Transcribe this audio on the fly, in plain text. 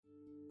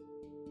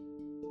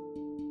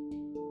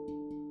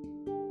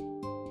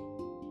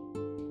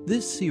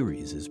This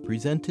series is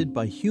presented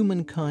by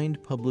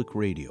Humankind Public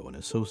Radio in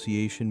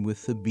association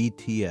with the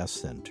BTS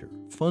Center,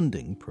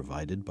 funding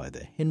provided by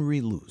the Henry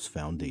Luce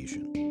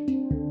Foundation.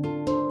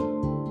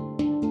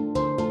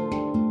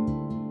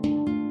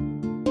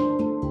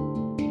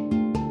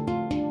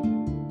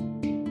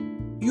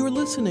 You're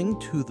listening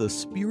to the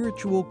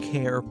Spiritual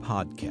Care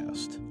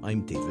Podcast.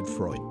 I'm David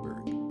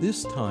Freudberg.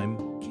 This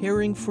time,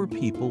 caring for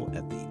people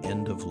at the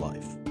end of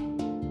life.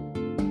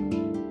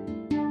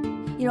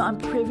 You know, I'm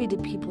privy to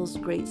people's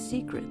great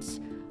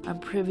secrets. I'm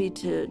privy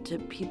to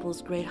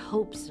people's great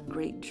hopes and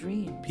great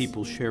dreams.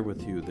 People share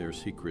with you their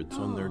secrets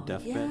on their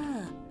deathbed.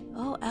 Yeah.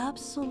 Oh,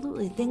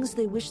 absolutely. Things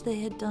they wish they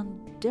had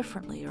done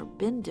differently or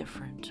been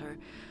different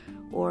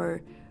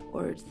or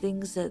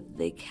things that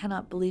they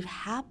cannot believe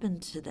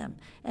happened to them.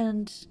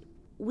 And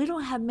we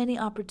don't have many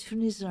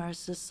opportunities in our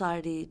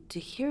society to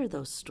hear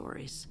those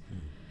stories.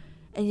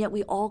 And yet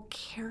we all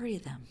carry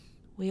them.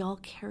 We all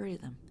carry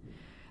them.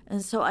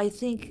 And so I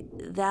think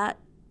that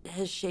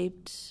has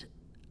shaped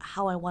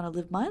how I want to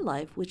live my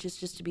life, which is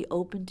just to be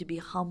open, to be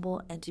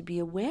humble, and to be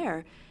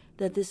aware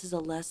that this is a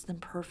less than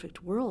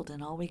perfect world,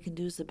 and all we can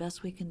do is the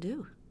best we can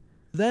do.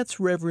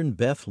 That's Reverend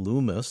Beth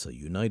Loomis, a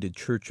United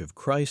Church of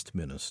Christ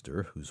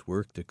minister who's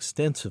worked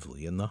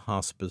extensively in the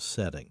hospice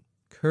setting.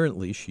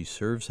 Currently, she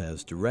serves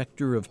as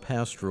Director of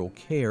Pastoral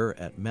Care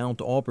at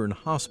Mount Auburn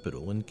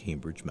Hospital in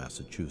Cambridge,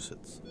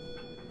 Massachusetts.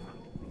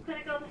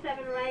 Clinical to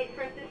 7 right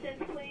for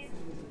assistance, please.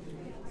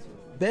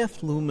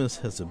 Beth Loomis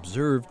has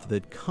observed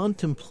that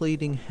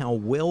contemplating how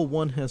well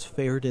one has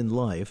fared in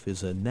life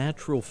is a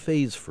natural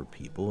phase for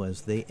people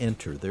as they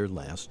enter their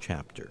last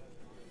chapter.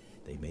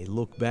 They may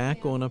look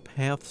back on a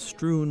path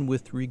strewn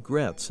with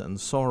regrets and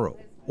sorrow,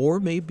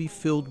 or may be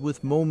filled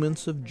with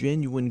moments of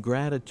genuine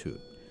gratitude.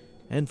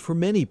 And for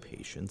many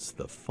patients,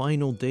 the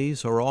final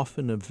days are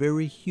often a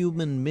very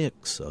human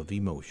mix of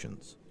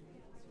emotions.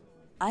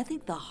 I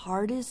think the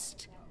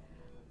hardest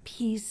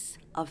piece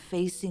of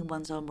facing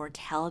one's own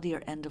mortality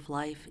or end of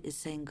life is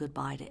saying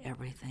goodbye to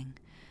everything.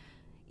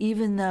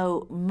 Even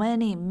though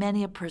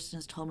many a person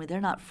has told me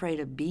they're not afraid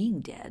of being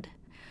dead,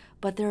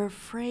 but they're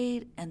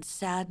afraid and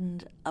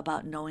saddened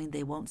about knowing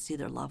they won't see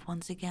their loved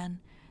ones again.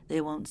 They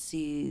won't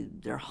see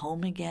their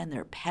home again,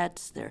 their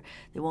pets.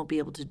 They won't be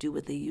able to do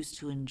what they used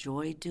to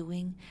enjoy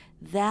doing.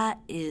 That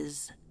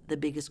is the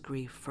biggest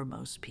grief for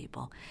most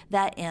people.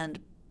 That and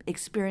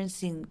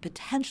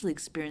potentially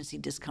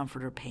experiencing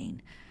discomfort or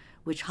pain,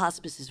 which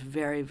hospice is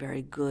very,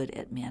 very good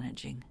at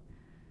managing.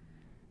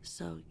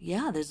 So,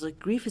 yeah,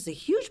 grief is a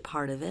huge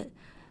part of it.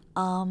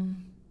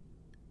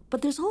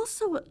 But there's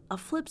also a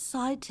flip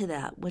side to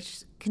that,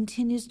 which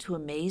continues to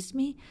amaze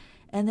me,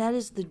 and that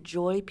is the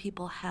joy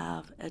people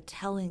have at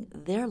telling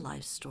their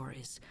life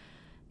stories.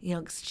 You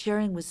know,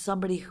 sharing with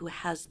somebody who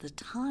has the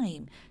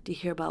time to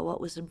hear about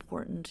what was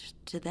important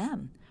to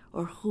them,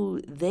 or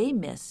who they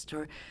missed,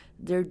 or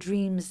their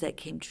dreams that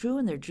came true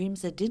and their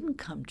dreams that didn't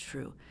come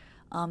true.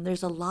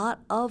 There's a lot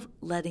of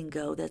letting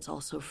go that's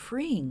also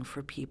freeing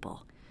for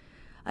people.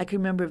 I can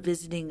remember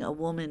visiting a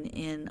woman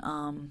in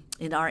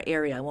our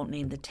area, I won't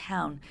name the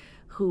town,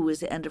 who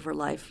was at the end of her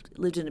life,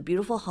 lived in a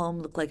beautiful home,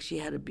 looked like she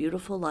had a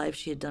beautiful life.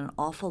 She had done an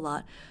awful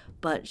lot,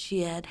 but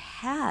she had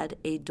had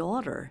a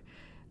daughter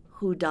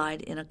who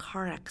died in a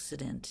car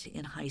accident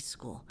in high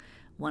school.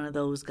 One of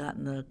those got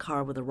in the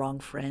car with a wrong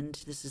friend.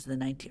 This is the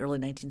early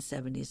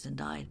 1970s and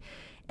died.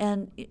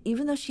 And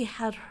even though she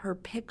had her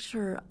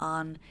picture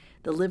on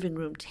the living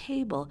room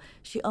table,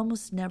 she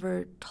almost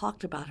never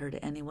talked about her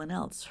to anyone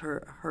else.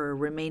 Her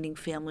remaining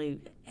family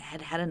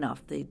had had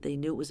enough. They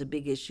knew it was a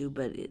big issue,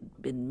 but it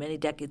had been many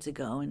decades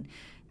ago, and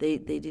they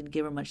didn't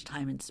give her much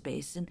time and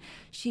space. And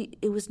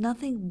it was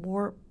nothing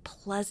more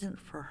pleasant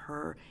for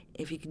her,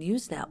 if you can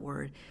use that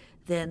word,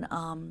 than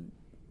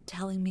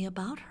telling me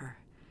about her.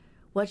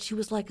 What she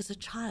was like as a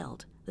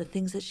child, the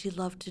things that she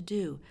loved to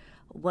do,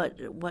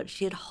 what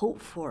she had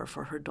hoped for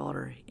her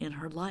daughter in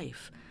her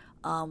life,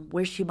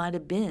 where she might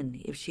have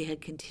been if she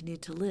had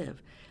continued to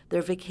live,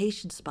 their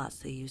vacation spots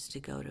they used to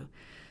go to.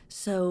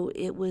 So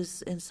it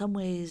was, in some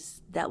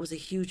ways, that was a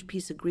huge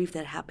piece of grief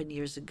that happened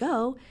years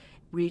ago,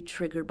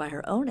 re-triggered by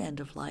her own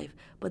end of life,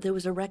 but there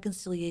was a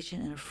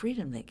reconciliation and a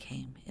freedom that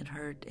came in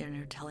her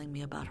telling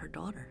me about her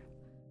daughter.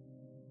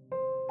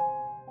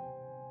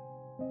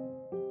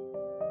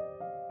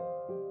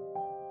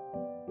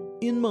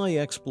 In my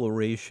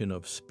exploration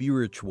of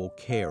spiritual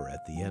care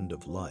at the end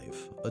of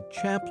life, a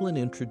chaplain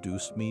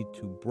introduced me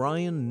to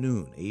Brian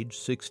Noon, age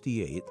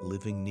 68,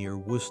 living near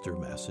Worcester,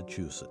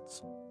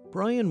 Massachusetts.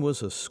 Brian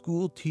was a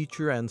school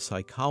teacher and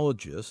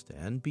psychologist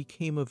and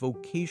became a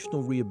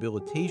vocational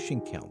rehabilitation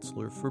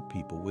counselor for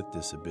people with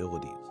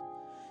disabilities.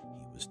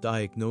 He was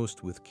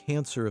diagnosed with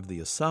cancer of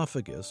the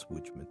esophagus,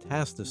 which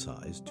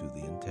metastasized to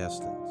the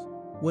intestines.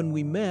 When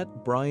we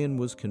met, Brian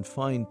was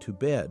confined to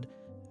bed,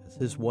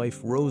 his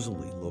wife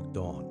Rosalie looked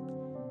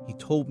on. He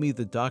told me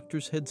the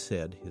doctors had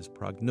said his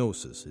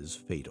prognosis is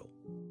fatal.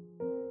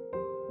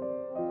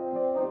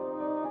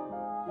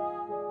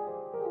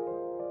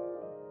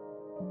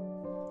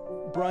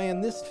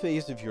 Brian, this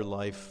phase of your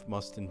life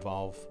must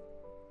involve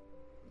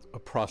a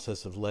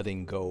process of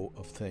letting go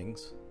of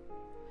things.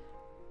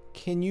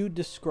 Can you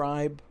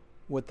describe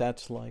what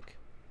that's like?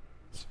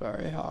 It's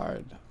very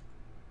hard.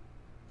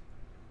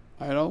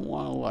 I don't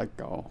want to let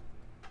go.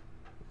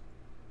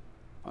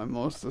 I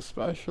most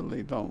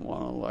especially don't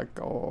want to let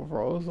go of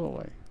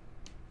Rosalie.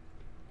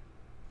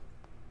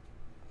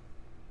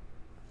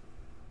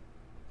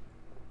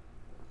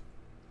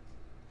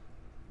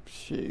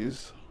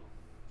 She's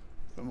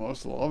the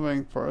most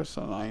loving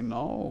person I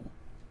know.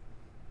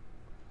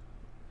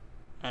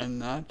 And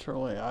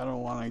naturally, I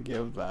don't want to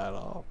give that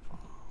up.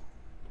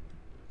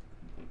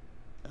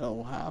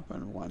 It'll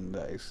happen one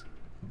day,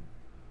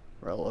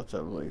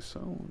 relatively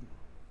soon.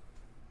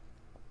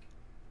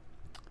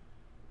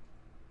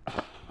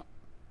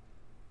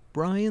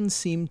 Brian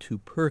seemed to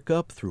perk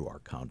up through our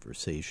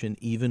conversation,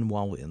 even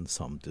while in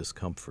some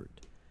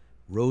discomfort.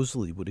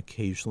 Rosalie would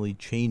occasionally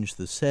change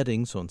the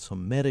settings on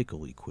some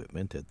medical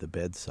equipment at the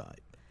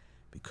bedside.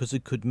 Because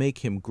it could make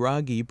him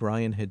groggy,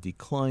 Brian had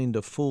declined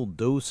a full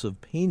dose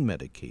of pain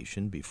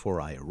medication before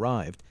I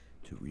arrived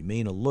to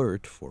remain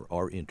alert for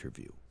our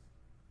interview.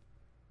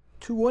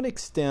 To what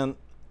extent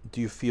do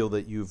you feel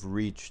that you've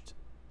reached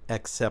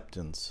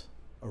acceptance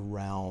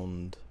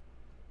around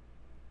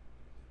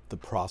the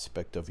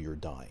prospect of your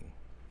dying?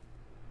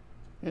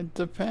 It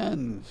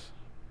depends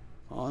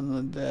on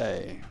the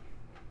day.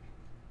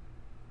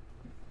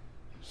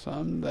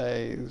 Some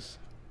days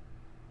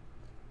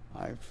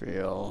I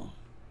feel,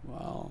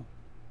 well,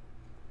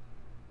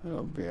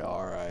 it'll be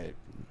all right.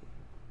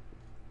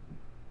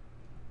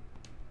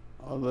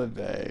 Other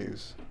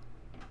days,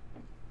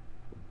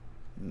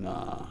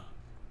 nah,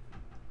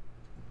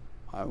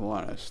 I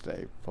want to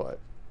stay put.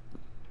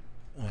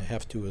 I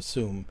have to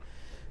assume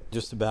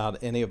just about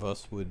any of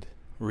us would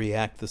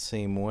react the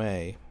same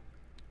way.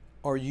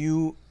 Are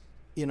you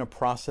in a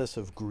process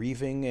of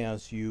grieving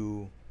as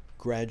you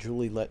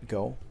gradually let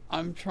go?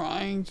 I'm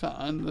trying to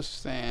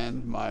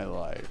understand my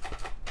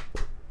life.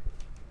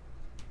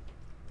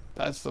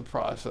 That's the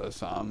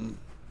process I'm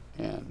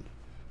in.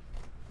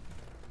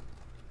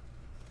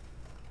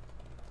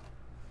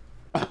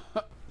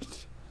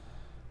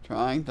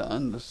 Trying to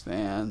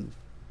understand,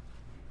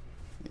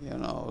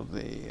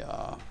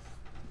 the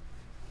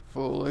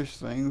foolish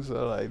things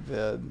that I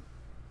did,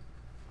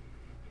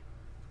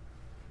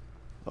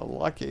 the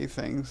lucky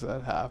things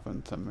that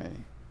happened to me,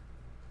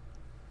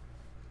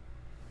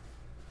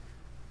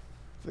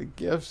 the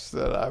gifts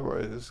that I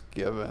was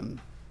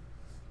given,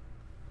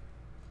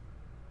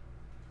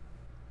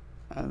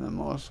 and the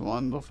most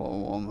wonderful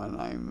woman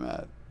I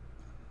met.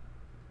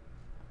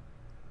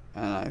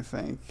 And I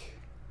think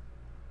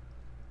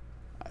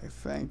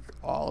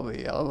all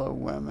the other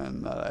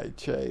women that I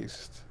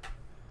chased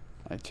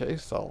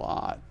a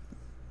lot.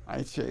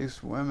 I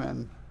chased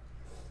women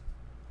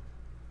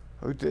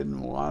who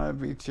didn't want to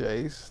be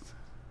chased.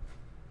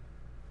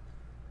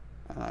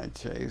 And I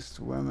chased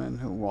women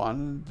who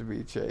wanted to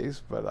be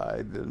chased, but I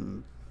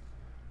didn't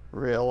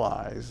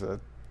realize that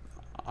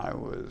I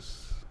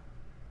was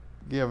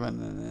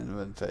given an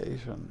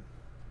invitation.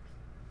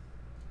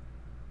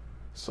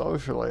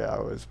 Socially, I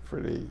was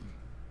pretty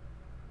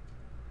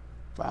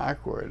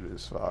backward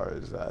as far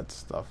as that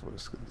stuff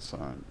was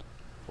concerned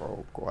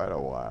for quite a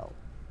while.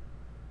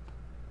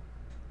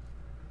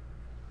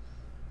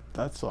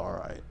 That's all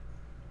right,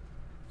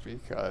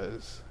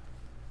 because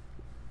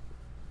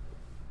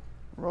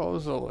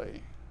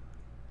Rosalie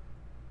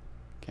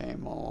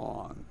came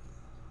along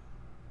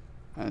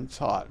and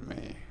taught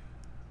me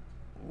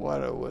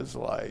what it was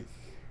like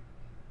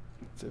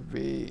to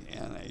be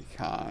in a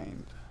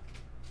kind,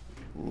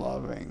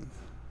 loving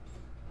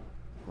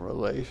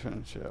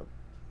relationship.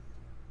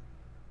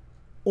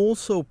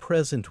 Also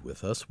present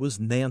with us was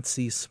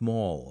Nancy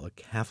Small, a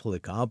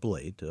Catholic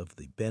oblate of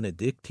the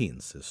Benedictine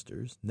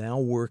sisters, now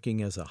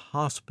working as a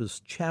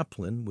hospice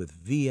chaplain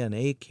with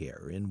VNA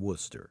Care in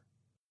Worcester.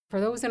 For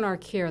those in our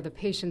care, the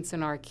patients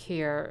in our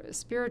care,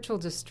 spiritual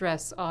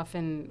distress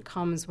often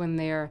comes when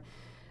they're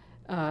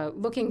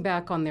looking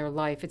back on their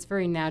life. It's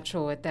very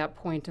natural at that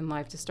point in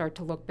life to start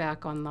to look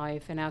back on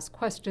life and ask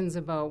questions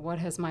about what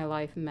has my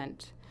life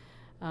meant.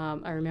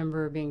 I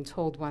remember being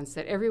told once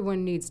that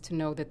everyone needs to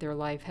know that their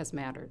life has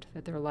mattered,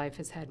 that their life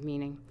has had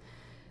meaning.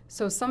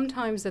 So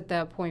sometimes at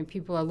that point,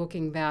 people are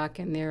looking back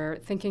and they're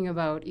thinking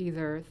about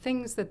either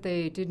things that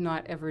they did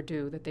not ever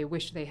do, that they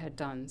wish they had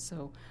done.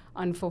 So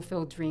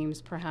unfulfilled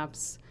dreams,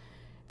 perhaps.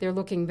 They're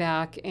looking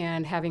back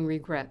and having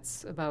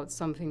regrets about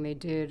something they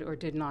did or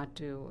did not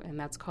do, and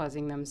that's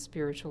causing them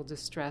spiritual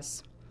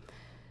distress.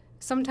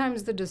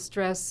 Sometimes the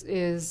distress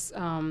is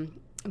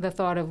the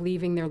thought of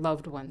leaving their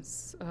loved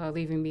ones,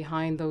 leaving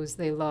behind those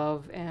they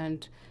love,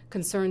 and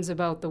concerns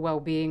about the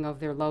well-being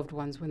of their loved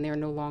ones when they're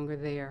no longer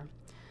there.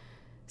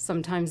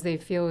 Sometimes they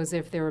feel as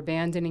if they're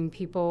abandoning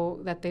people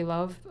that they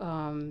love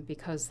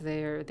because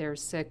they're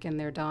sick and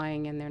they're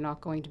dying and they're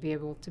not going to be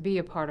able to be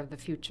a part of the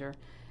future,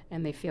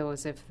 and they feel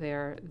as if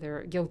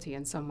they're guilty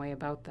in some way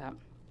about that.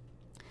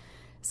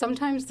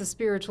 Sometimes the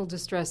spiritual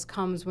distress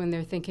comes when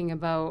they're thinking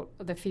about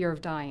the fear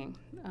of dying.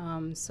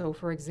 So,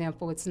 for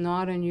example, it's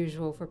not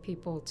unusual for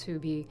people to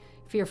be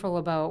fearful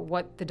about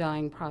what the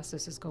dying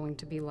process is going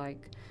to be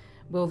like.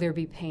 Will there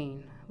be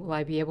pain? Will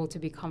I be able to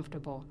be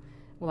comfortable?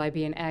 Will I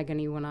be in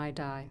agony when I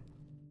die?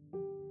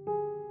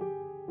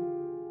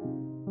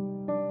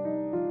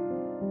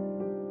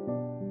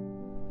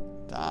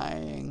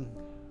 Dying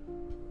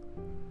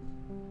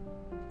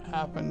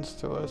happens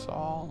to us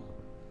all.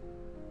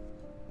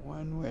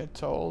 When we're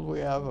told we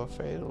have a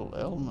fatal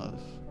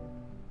illness,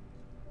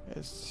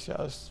 it's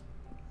just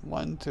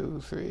 1, 2,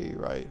 3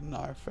 right in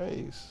our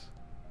face.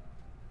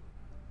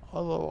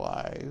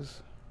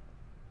 Otherwise,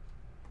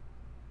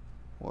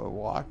 we're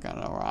walking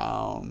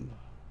around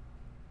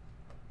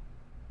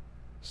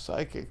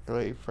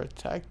psychically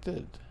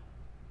protected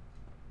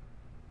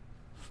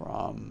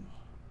from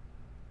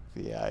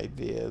the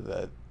idea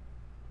that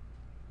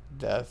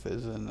death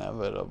is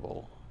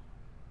inevitable.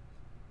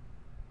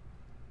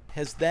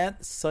 Has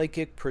that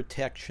psychic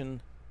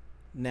protection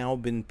now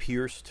been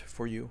pierced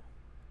for you?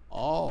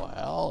 Oh,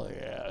 hell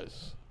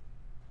yes.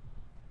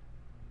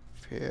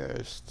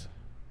 Pierced.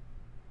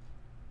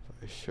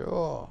 For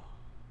sure.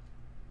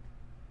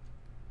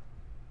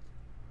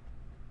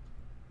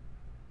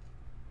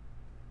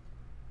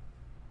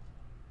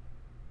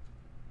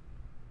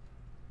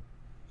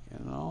 You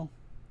know?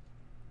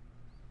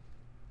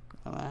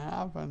 Gonna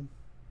happen.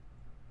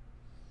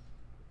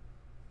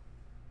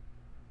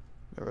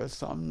 There are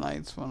some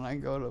nights when I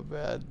go to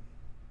bed,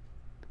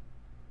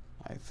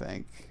 I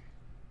think,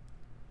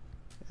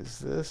 is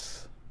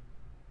this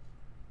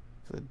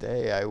the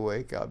day I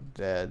wake up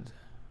dead?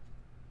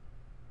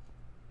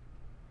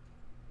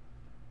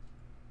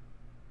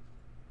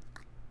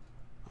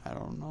 I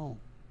don't know.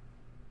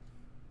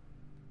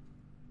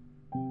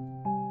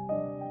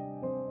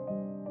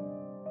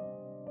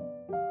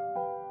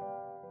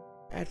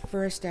 At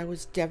first I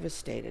was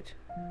devastated,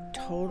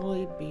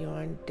 totally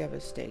beyond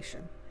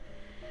devastation,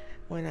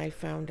 when I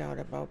found out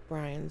about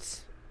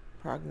Brian's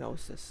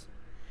prognosis.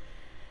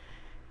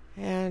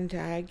 And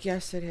I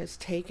guess it has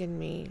taken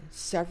me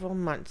several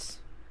months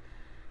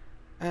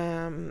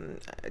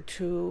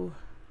to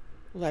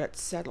let it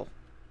settle.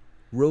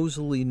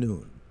 Rosalie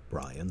Noon,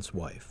 Brian's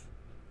wife.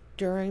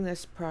 During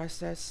this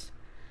process,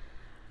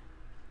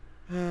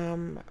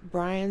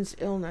 Brian's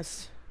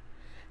illness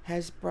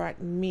has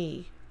brought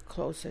me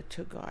closer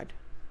to God,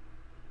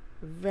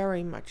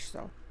 very much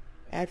so.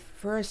 At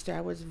first, I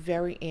was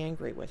very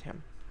angry with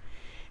him,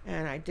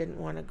 and I didn't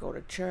want to go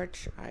to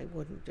church. I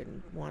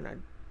didn't want to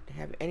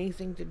have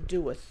anything to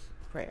do with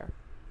prayer,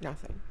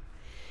 nothing.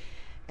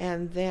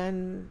 And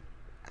then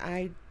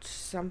I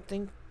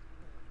started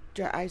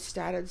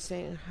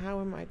saying,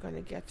 how am I going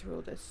to get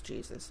through this,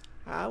 Jesus?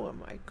 How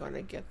am I going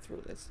to get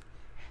through this?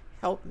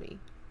 Help me.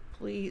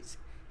 Please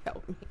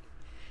help me.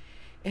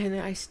 And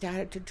I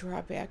started to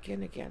draw back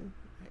in again.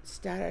 I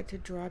started to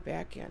draw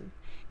back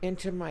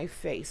into my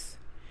faith,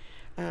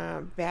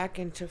 back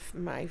into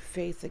my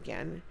faith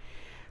again.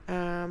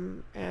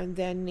 And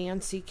then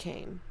Nancy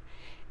came,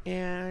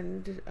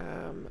 and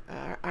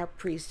our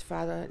priest,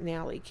 Father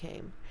Nally,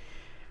 came.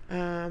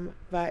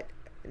 But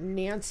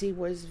Nancy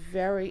was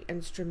very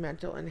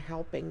instrumental in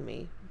helping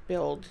me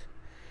build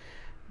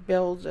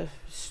the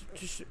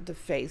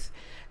faith,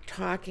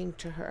 talking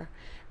to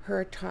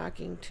her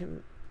talking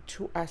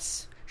to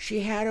us.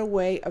 She had a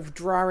way of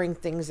drawing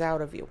things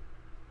out of you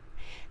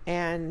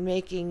and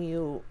making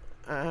you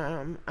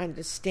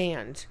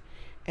understand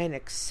and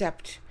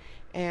accept.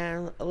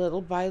 And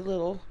little by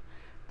little,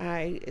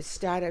 I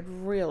started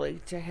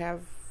really to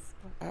have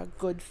a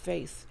good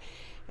faith.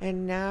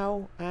 And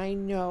now I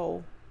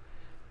know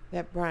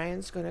that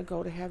Brian's going to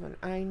go to heaven.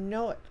 I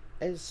know it.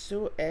 As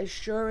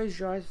sure as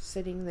you're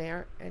sitting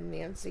there and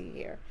Nancy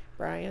here,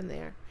 Brian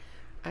there,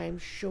 I'm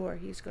sure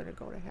he's going to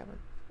go to heaven.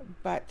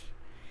 But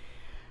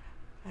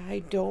I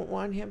don't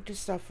want him to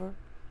suffer.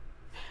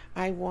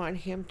 I want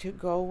him to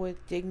go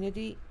with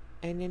dignity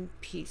and in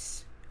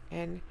peace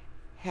and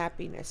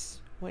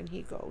happiness when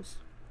he goes.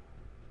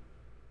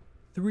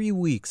 3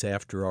 weeks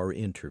after our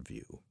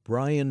interview,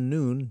 Brian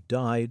Noon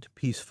died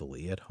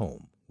peacefully at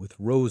home with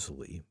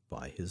Rosalie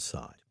by his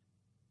side.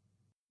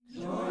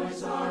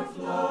 Joys are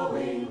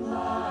flowing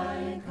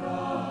like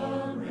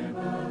a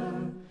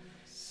river,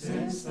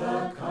 since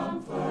the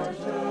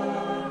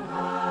Comforter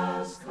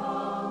has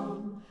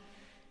come.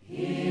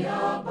 He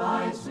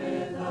abides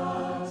with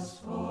us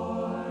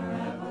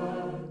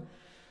forever,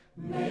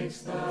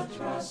 makes the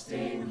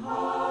trusting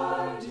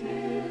heart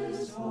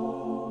his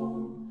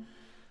home.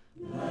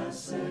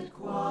 Blessed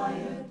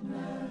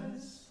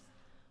quietness,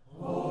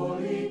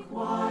 holy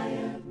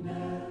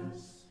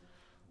quietness,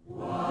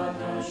 what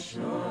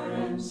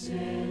assurance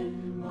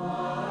in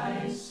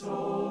my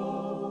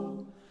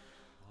soul,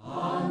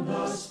 on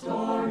the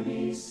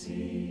stormy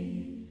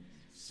sea,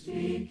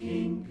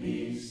 speaking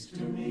peace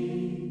to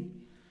me,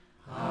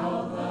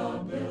 how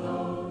the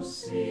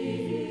billows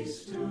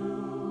cease to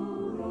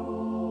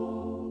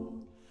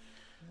roll.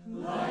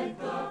 Like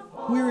the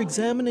We're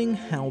examining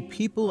how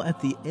people at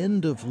the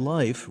end of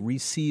life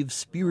receive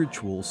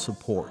spiritual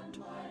support.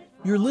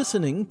 You're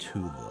listening to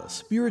the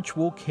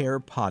Spiritual Care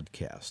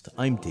Podcast.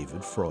 I'm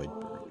David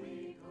Freudberg.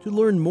 To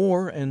learn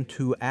more and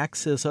to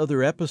access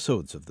other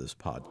episodes of this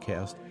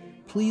podcast,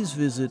 please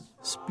visit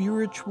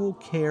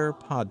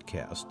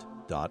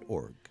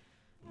spiritualcarepodcast.org.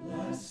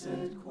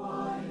 Blessed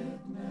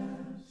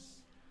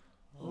quietness,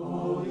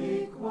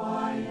 holy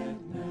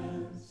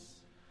quietness,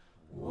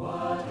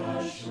 what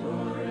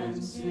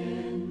assurance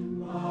in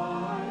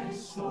my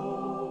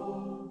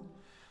soul,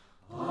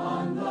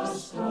 on the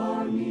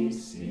stormy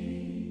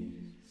sea,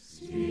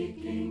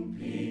 speaking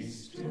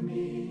peace to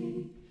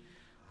me,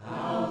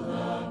 how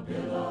the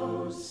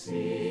billows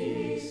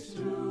cease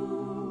to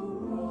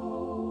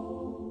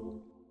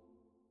roll.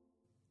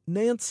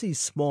 Nancy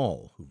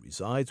Small, who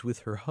resides with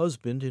her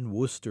husband in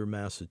Worcester,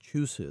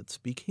 Massachusetts,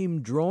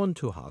 became drawn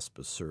to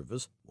hospice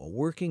service while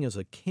working as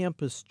a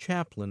campus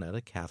chaplain at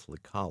a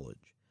Catholic college.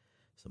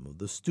 Some of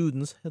the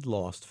students had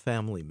lost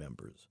family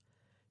members.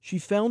 She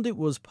found it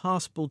was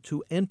possible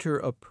to enter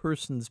a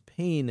person's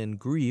pain and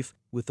grief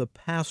with a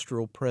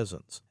pastoral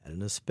presence at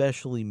an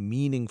especially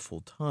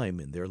meaningful time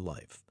in their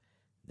life.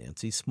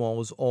 Nancy Small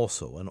is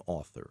also an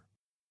author.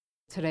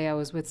 Today I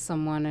was with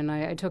someone, and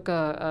I took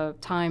a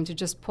time to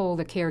just pull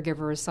the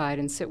caregiver aside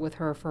and sit with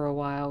her for a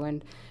while.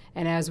 And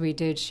as we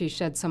did, she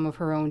shed some of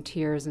her own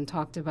tears and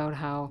talked about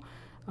how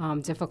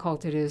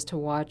difficult it is to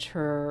watch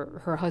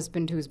her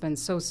husband, who's been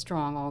so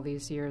strong all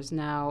these years,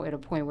 now at a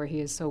point where he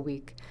is so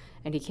weak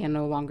and he can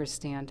no longer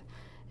stand.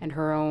 And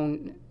her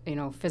own,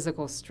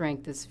 physical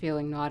strength is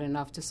feeling not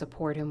enough to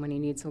support him when he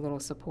needs a little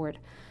support.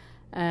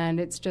 And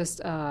it's just,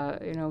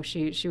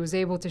 she was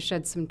able to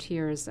shed some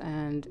tears,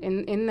 and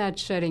in that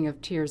shedding of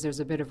tears,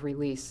 there's a bit of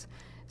release.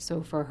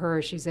 So for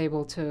her, she's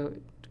able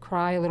to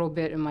cry a little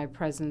bit in my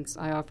presence.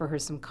 I offer her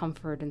some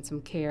comfort and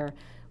some care.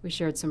 We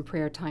shared some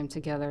prayer time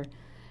together.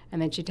 And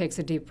then she takes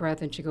a deep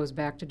breath and she goes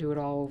back to do it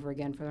all over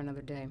again for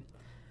another day.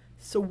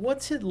 So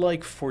what's it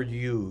like for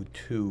you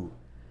to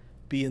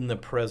be in the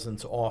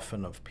presence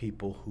often of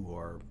people who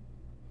are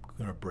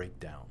going to break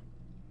down?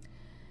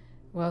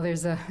 Well,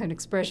 there's an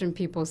expression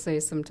people say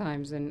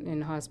sometimes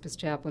in hospice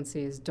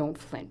chaplaincy is don't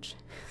flinch.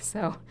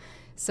 So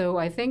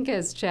I think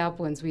as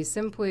chaplains,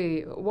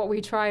 what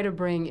we try to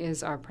bring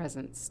is our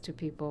presence to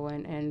people,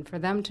 and for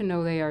them to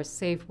know they are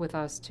safe with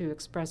us to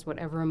express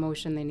whatever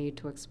emotion they need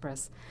to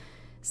express.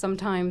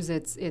 Sometimes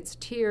it's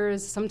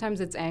tears,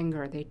 sometimes it's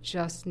anger. They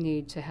just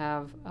need to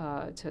have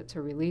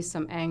to release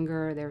some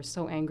anger. They're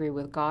so angry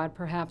with God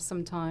perhaps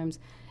sometimes,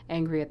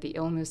 angry at the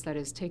illness that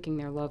is taking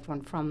their loved one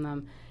from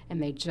them,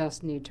 and they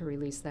just need to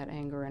release that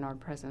anger in our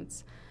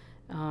presence.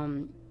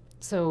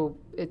 So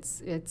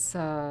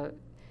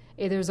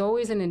there's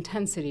always an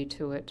intensity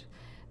to it,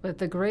 but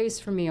the grace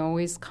for me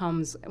always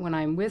comes when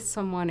I'm with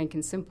someone and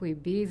can simply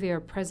be there,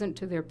 present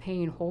to their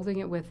pain, holding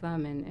it with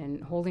them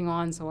and holding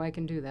on so I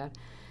can do that.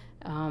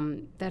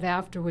 That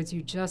afterwards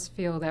you just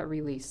feel that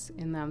release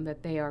in them,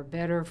 that they are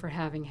better for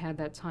having had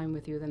that time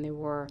with you than they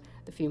were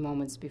the few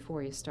moments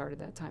before you started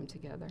that time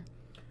together.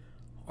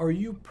 Are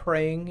you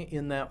praying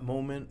in that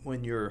moment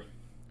when you're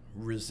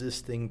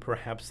resisting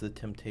perhaps the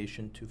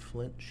temptation to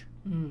flinch?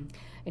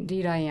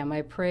 Indeed I am.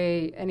 I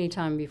pray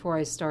anytime before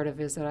I start a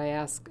visit. I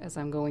ask as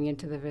I'm going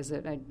into the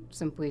visit, I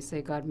simply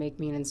say, God, make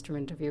me an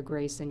instrument of your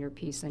grace and your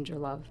peace and your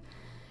love.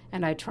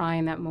 And I try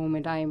in that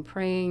moment. I am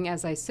praying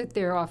as I sit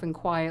there often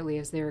quietly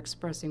as they're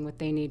expressing what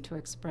they need to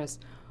express,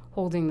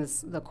 holding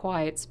the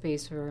quiet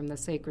space for them, the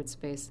sacred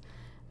space.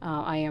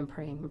 I am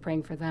praying. I'm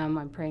praying for them.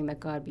 I'm praying that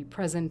God be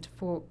present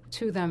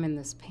to them in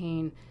this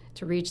pain,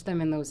 to reach them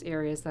in those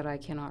areas that I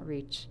cannot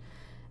reach.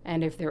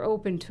 And if they're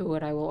open to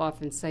it, I will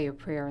often say a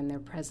prayer in their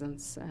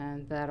presence,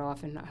 and that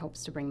often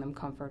helps to bring them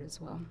comfort as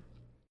well.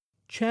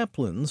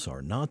 Chaplains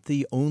are not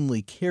the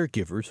only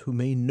caregivers who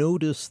may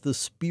notice the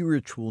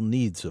spiritual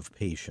needs of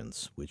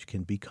patients, which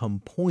can become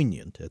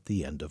poignant at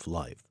the end of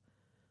life.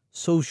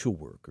 Social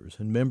workers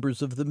and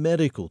members of the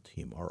medical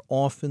team are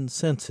often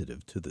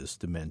sensitive to this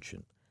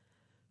dimension.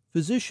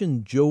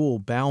 Physician Joel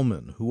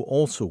Bauman, who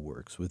also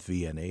works with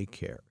VNA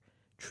Care,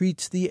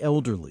 treats the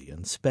elderly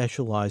and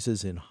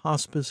specializes in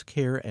hospice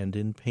care and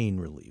in pain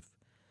relief.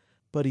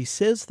 But he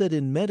says that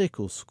in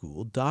medical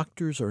school,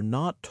 doctors are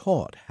not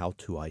taught how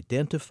to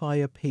identify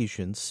a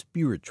patient's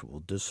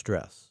spiritual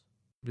distress.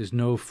 There's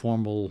no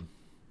formal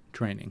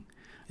training.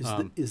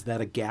 Is that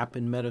a gap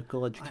in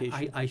medical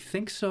education? I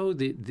think so.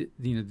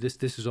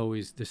 This is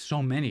always, there's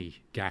so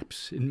many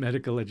gaps in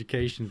medical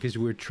education because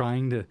we're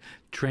trying to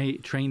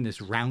train this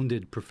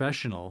rounded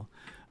professional,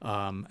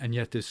 and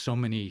yet there's so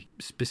many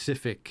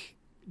specific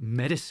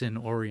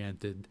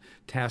medicine-oriented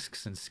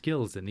tasks and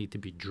skills that need to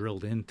be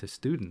drilled into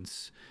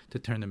students to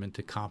turn them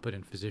into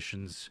competent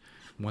physicians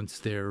once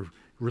they're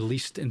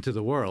released into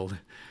the world.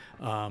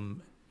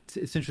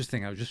 It's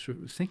interesting. I was just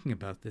thinking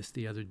about this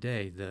the other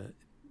day. The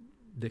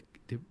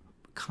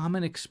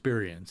common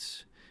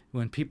experience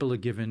when people are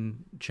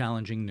given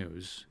challenging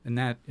news, and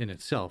that in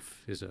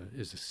itself is a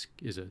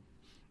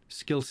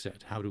skill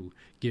set, how to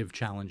give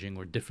challenging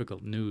or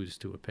difficult news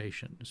to a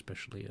patient,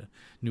 especially a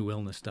new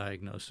illness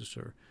diagnosis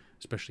or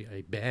especially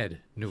a bad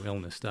new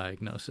illness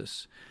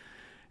diagnosis.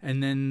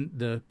 And then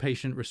the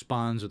patient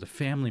responds, or the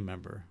family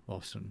member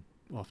often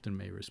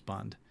may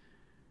respond,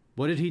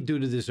 what did he do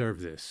to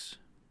deserve this?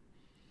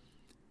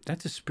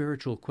 That's a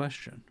spiritual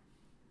question.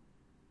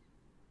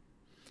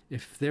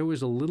 If there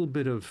was a little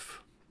bit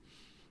of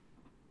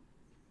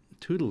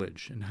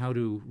tutelage in how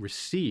to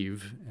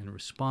receive and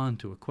respond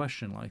to a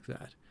question like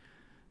that,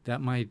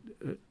 that might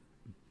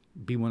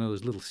be one of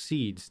those little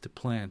seeds to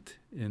plant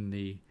in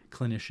the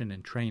clinician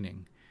in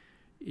training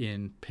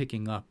in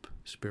picking up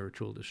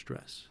spiritual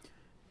distress.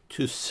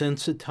 To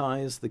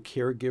sensitize the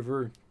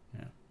caregiver,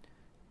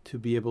 to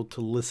be able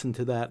to listen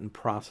to that and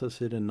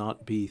process it and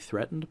not be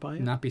threatened by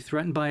it? Not be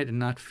threatened by it and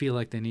not feel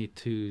like they need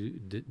to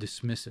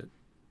dismiss it,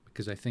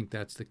 because I think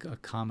that's a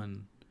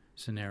common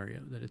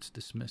scenario, that it's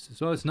dismissed.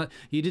 So it's not,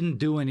 you didn't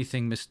do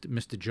anything,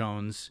 Mr.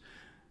 Jones.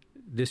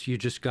 You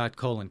just got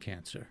colon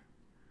cancer.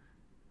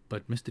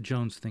 But Mr.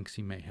 Jones thinks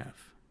he may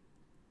have.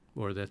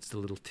 Or that's the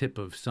little tip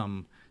of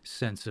some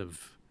sense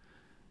of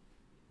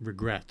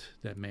regret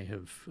that may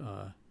have,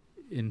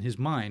 in his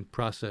mind,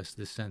 processed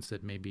this sense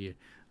that maybe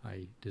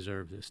I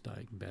deserve this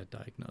bad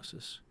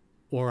diagnosis.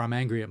 Or I'm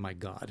angry at my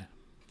God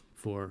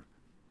for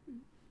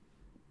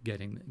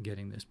getting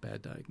this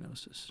bad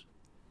diagnosis.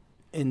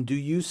 And do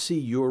you see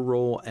your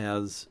role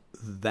as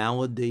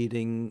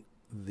validating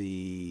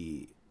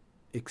the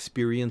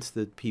experience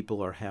that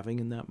people are having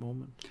in that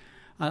moment?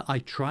 I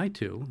try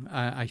to.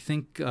 I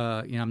think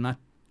I'm not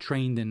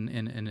trained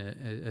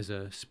as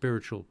a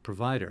spiritual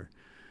provider,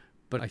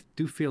 but I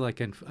do feel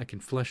like I can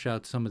flesh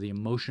out some of the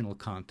emotional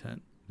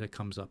content that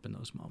comes up in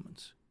those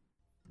moments.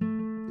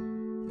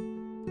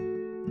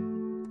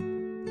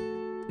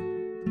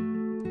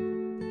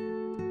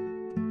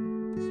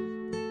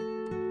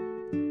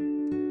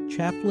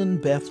 Chaplain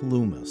Beth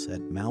Loomis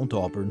at Mount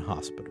Auburn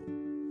Hospital.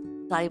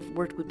 I've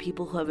worked with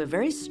people who have a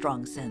very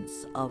strong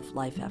sense of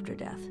life after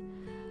death,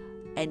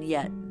 and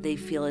yet they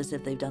feel as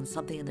if they've done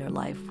something in their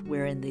life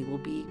wherein they will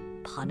be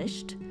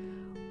punished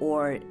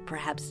or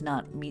perhaps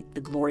not meet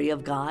the glory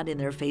of God in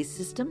their faith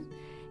system,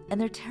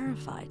 and they're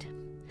terrified.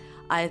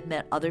 I have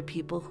met other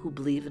people who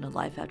believe in a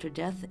life after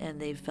death, and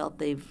they've felt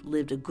they've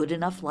lived a good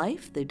enough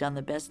life, they've done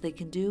the best they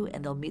can do,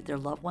 and they'll meet their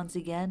loved ones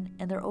again,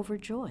 and they're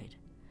overjoyed.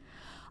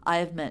 I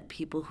have met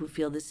people who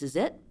feel this is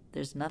it,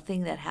 there's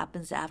nothing that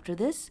happens after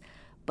this,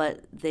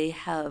 but they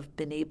have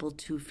been able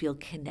to feel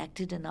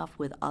connected enough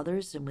with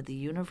others and with the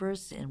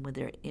universe and with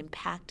their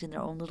impact in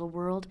their own little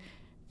world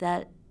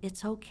that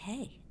it's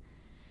okay.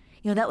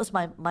 That was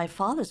my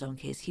father's own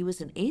case. He was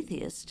an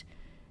atheist,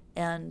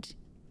 and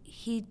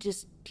he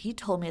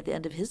told me at the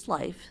end of his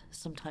life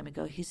some time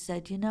ago, he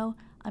said,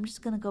 I'm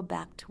just going to go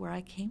back to where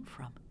I came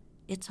from.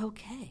 It's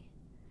okay.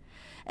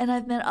 And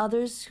I've met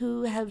others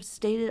who have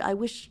stated,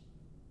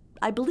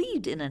 I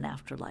believed in an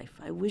afterlife.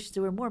 I wish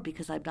there were more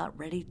because I'm not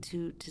ready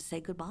to say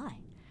goodbye.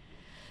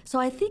 So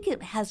I think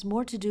it has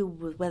more to do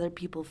with whether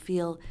people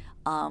feel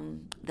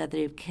that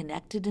they've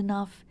connected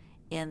enough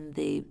and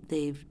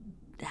they've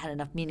had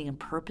enough meaning and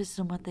purpose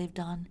in what they've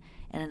done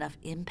and enough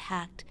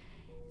impact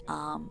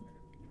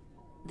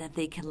that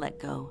they can let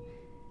go.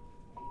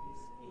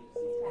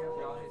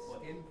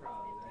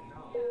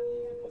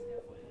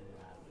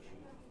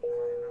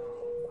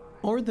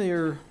 Are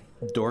there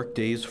dark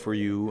days for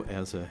you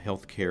as a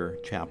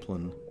healthcare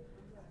chaplain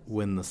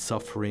when the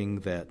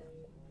suffering that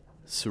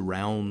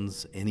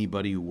surrounds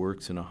anybody who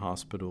works in a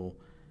hospital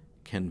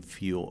can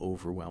feel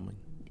overwhelming?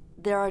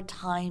 There are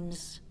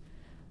times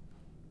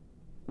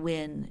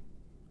when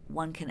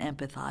one can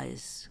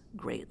empathize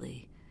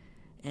greatly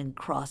and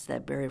cross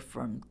that barrier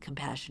from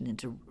compassion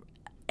into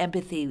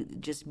empathy.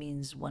 Just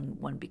means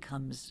one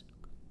becomes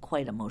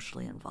quite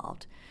emotionally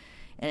involved.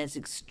 And it's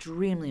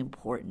extremely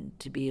important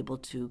to be able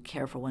to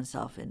care for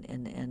oneself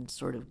and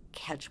sort of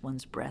catch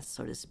one's breath,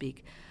 so to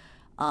speak.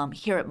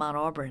 Here at Mount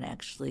Auburn,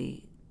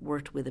 actually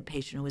worked with a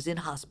patient who was in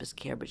hospice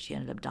care, but she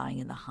ended up dying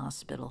in the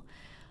hospital,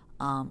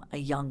 a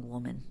young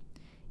woman.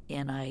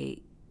 And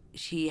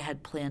she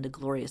had planned a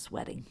glorious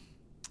wedding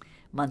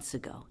months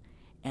ago.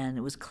 And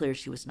it was clear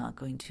she was not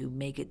going to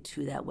make it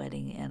to that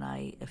wedding, and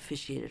I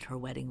officiated her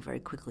wedding very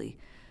quickly,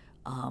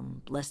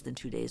 less than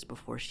 2 days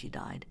before she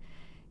died.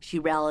 She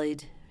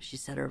rallied, she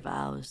said her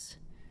vows.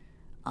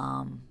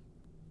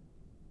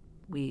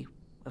 We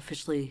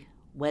officially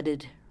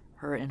wedded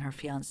her and her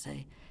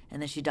fiancé,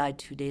 and then she died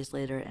 2 days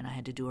later, and I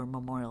had to do her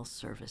memorial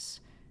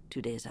service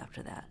 2 days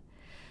after that.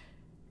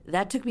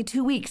 That took me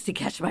 2 weeks to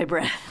catch my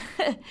breath.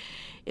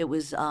 It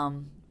was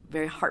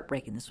very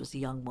heartbreaking. This was a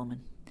young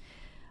woman.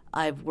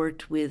 I've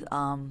worked with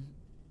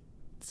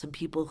some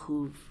people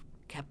who've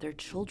kept their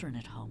children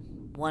at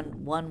home.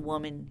 One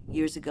woman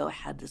years ago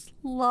had this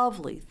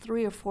lovely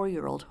 3 or 4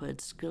 year old who had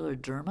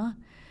scleroderma,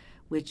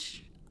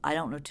 which I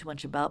don't know too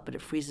much about, but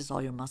it freezes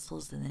all your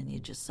muscles and then you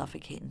just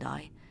suffocate and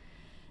die.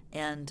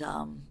 And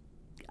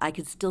I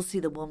could still see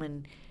the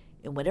woman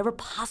in whatever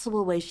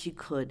possible way she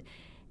could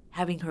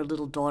having her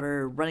little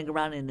daughter running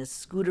around in a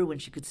scooter when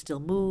she could still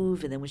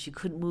move, and then when she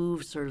couldn't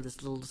move, sort of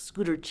this little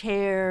scooter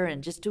chair,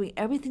 and just doing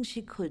everything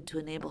she could to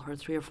enable her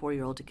 3 or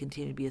 4-year-old to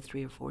continue to be a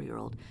 3 or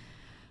 4-year-old.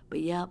 But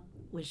yeah,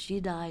 when she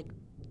died,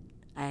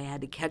 I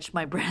had to catch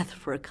my breath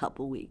for a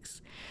couple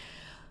weeks.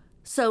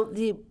 So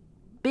the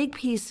big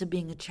piece of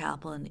being a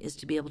chaplain is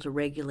to be able to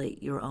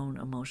regulate your own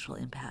emotional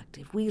impact.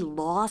 If we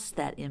lost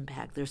that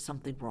impact, there's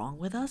something wrong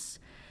with us.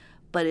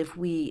 But if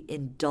we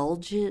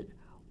indulge it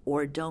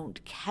or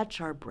don't catch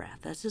our breath,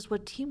 that's just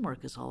what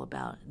teamwork is all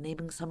about,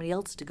 enabling somebody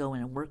else to go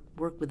in and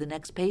work with the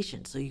next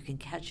patient so you can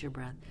catch your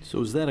breath.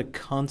 So is that a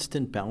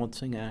constant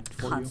balancing act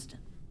for you?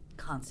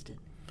 Constant.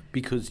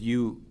 Because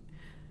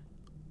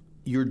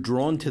you're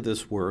drawn to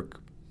this work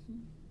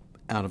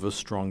out of a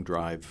strong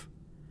drive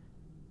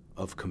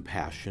of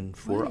compassion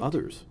for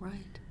others.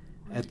 Right.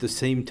 At the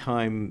same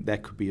time,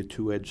 that could be a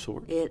two-edged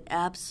sword. It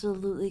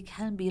absolutely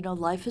can be.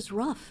 Life is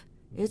rough.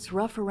 It's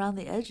rough around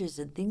the edges,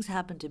 and things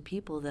happen to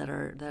people that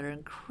are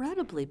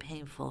incredibly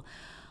painful.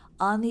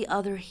 On the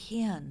other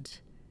hand,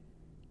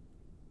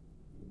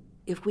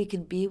 if we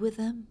can be with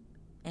them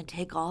and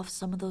take off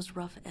some of those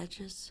rough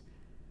edges,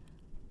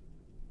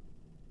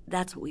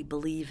 that's what we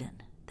believe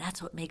in.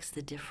 That's what makes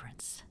the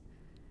difference.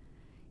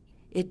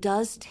 It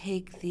does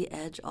take the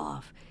edge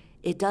off.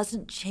 It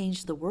doesn't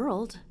change the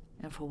world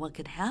and for what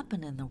could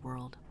happen in the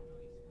world,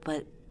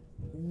 but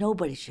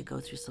nobody should go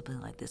through something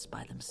like this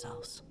by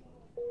themselves.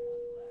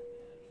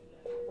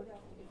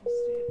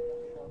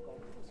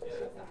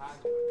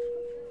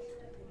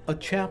 A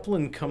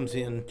chaplain comes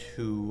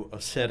into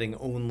a setting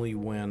only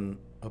when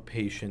a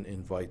patient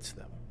invites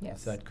them. Yes.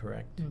 Is that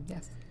correct?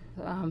 Yes.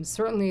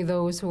 Certainly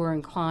those who are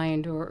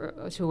inclined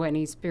or to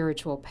any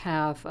spiritual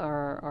path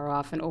are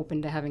often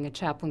open to having a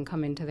chaplain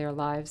come into their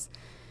lives.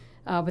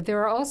 But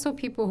there are also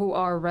people who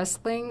are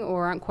wrestling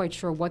or aren't quite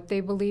sure what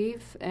they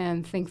believe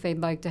and think they'd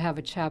like to have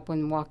a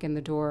chaplain walk in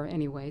the door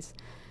anyways.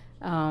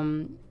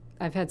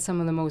 I've had some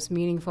of the most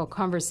meaningful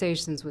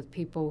conversations with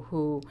people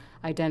who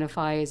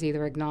identify as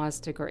either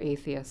agnostic or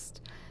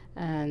atheist.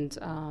 And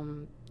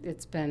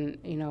it's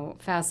been,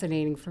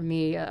 fascinating for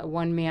me.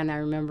 One man I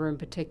remember in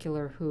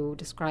particular who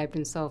described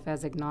himself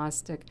as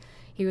agnostic.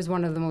 He was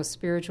one of the most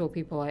spiritual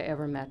people I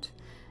ever met.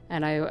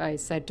 And I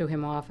said to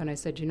him often, I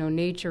said,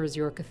 nature is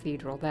your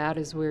cathedral. That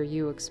is where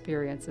you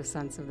experience a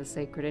sense of the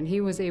sacred. And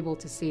he was able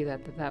to see that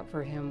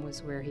for him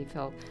was where he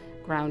felt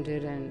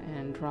grounded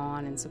and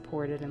drawn and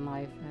supported in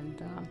life,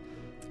 and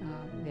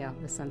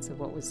the sense of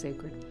what was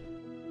sacred.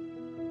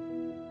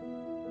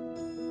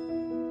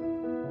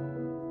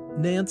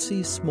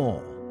 Nancy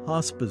Small,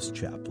 hospice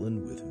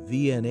chaplain with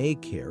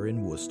VNA Care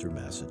in Worcester,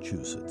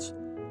 Massachusetts.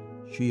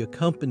 She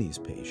accompanies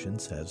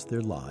patients as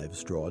their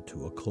lives draw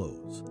to a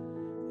close.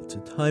 It's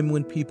a time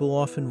when people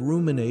often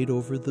ruminate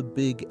over the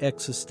big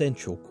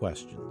existential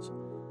questions.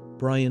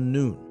 Brian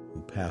Noon,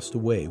 who passed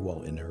away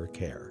while in her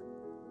care.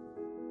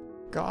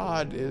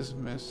 God is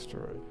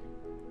mystery.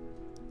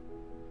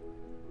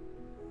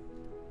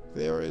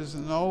 There is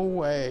no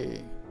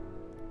way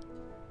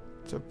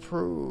to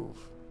prove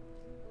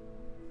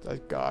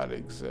that God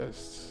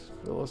exists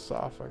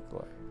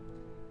philosophically.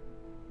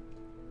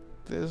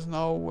 There's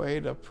no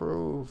way to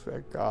prove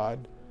that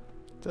God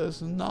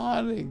does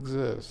not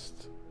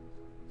exist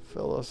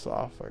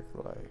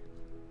philosophically.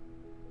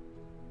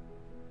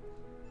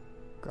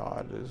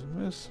 God is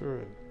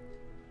mystery.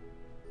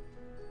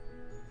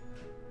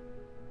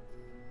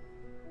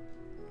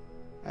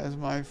 As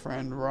my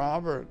friend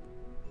Robert,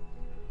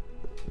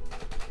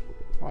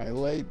 my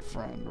late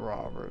friend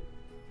Robert,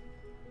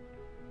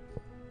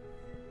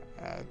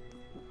 at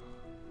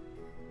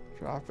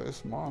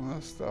Trappist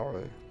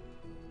Monastery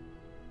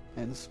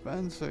in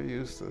Spencer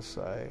used to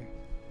say,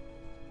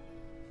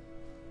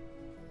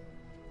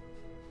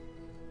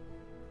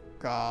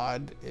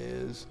 God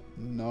is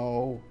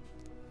no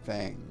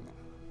thing.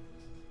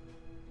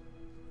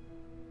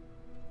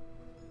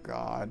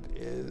 God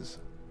is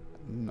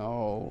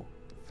no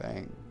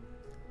thing.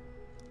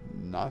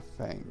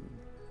 Nothing.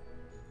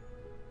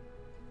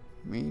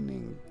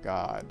 Meaning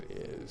God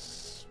is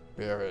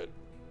spirit.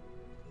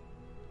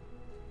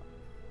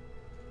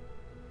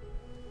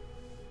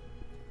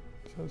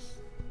 Just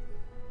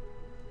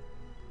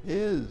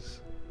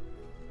is.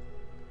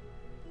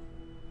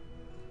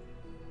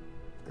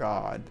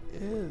 God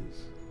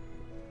is.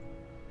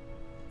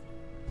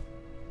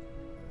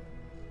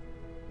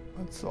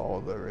 That's all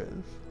there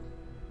is.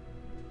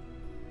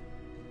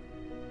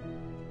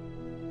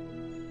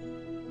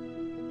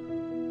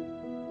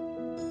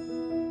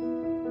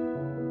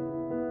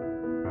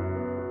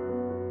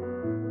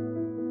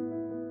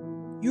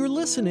 You're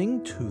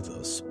listening to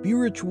the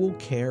Spiritual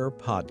Care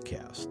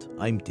Podcast.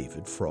 I'm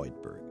David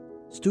Freudberg.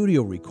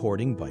 Studio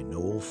recording by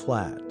Noel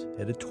Flatt.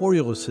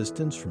 Editorial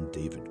assistance from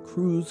David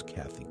Cruz,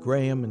 Kathy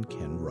Graham, and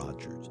Ken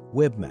Rogers.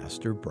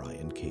 Webmaster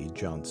Brian K.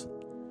 Johnson.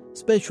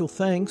 Special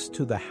thanks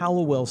to the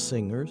Hallowell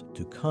Singers,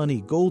 to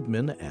Connie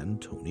Goldman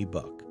and Tony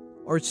Buck.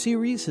 Our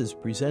series is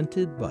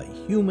presented by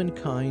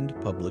Humankind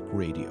Public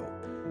Radio.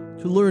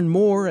 To learn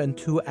more and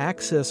to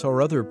access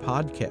our other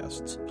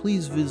podcasts,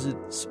 please visit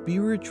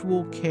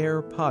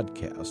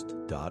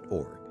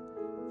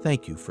spiritualcarepodcast.org.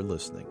 Thank you for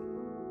listening.